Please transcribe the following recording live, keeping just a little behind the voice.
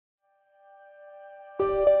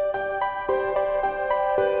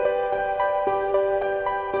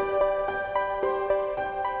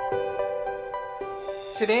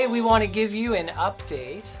Today we want to give you an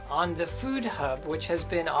update on the Food Hub, which has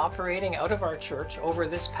been operating out of our church over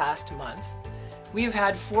this past month. We've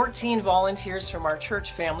had 14 volunteers from our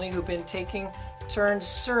church family who've been taking turns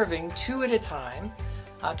serving 2 at a time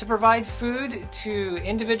to provide food to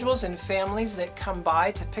individuals and families that come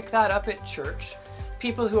by to pick that up at church,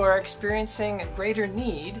 people who are experiencing greater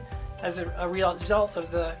need as a result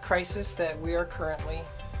of the crisis that we are currently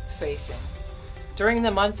facing. During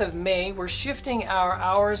the month of May, we're shifting our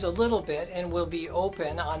hours a little bit and we'll be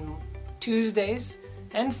open on Tuesdays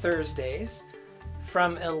and Thursdays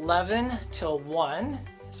from 11 till 1,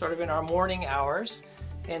 sort of in our morning hours,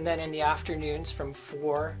 and then in the afternoons from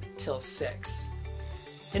 4 till 6.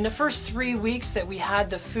 In the first 3 weeks that we had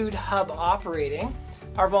the Food Hub operating,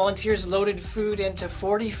 our volunteers loaded food into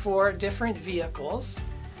 44 different vehicles,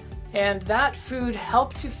 and that food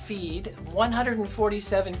helped to feed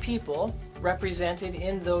 147 people represented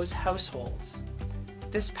in those households.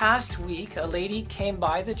 This past week, a lady came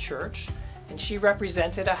by the church and she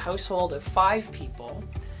represented a household of 5 people,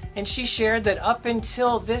 and she shared that up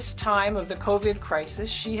until this time of the COVID crisis,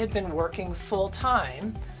 she had been working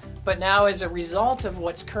full-time, but now as a result of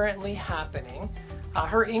what's currently happening,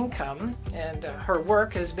 her income and her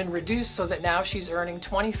work has been reduced so that now she's earning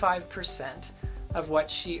 25% of what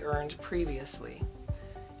she earned previously.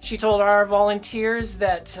 She told our volunteers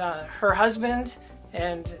that her husband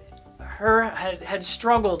and her had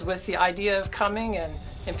struggled with the idea of coming and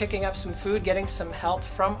picking up some food, getting some help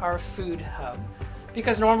from our Food Hub.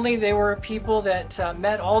 Because normally they were people that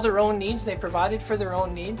met all their own needs, they provided for their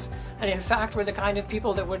own needs, and in fact were the kind of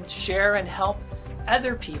people that would share and help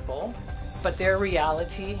other people, but their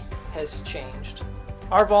reality has changed.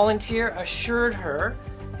 Our volunteer assured her,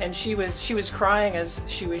 and she was crying as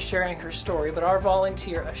she was sharing her story, but our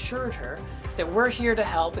volunteer assured her that we're here to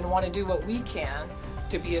help and want to do what we can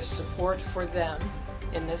to be a support for them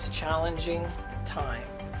in this challenging time.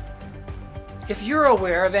 If you're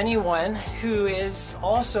aware of anyone who is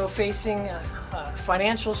also facing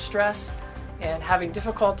financial stress and having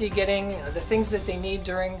difficulty getting the things that they need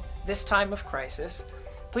during this time of crisis,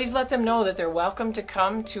 please let them know that they're welcome to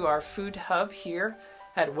come to our Food Hub here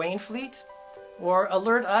at Wainfleet, or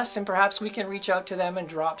alert us and perhaps we can reach out to them and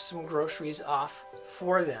drop some groceries off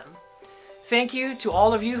for them. Thank you to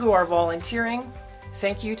all of you who are volunteering.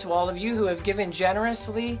 Thank you to all of you who have given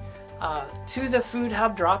generously to the Food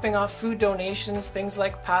Hub, dropping off food donations, things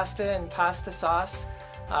like pasta and pasta sauce,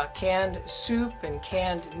 canned soup and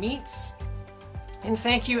canned meats. And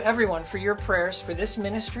thank you everyone for your prayers for this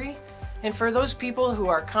ministry and for those people who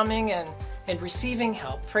are coming and receiving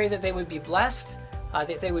help. Pray that they would be blessed,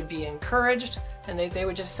 that they would be encouraged, and that they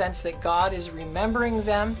would just sense that God is remembering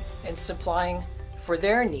them and supplying for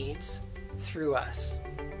their needs through us.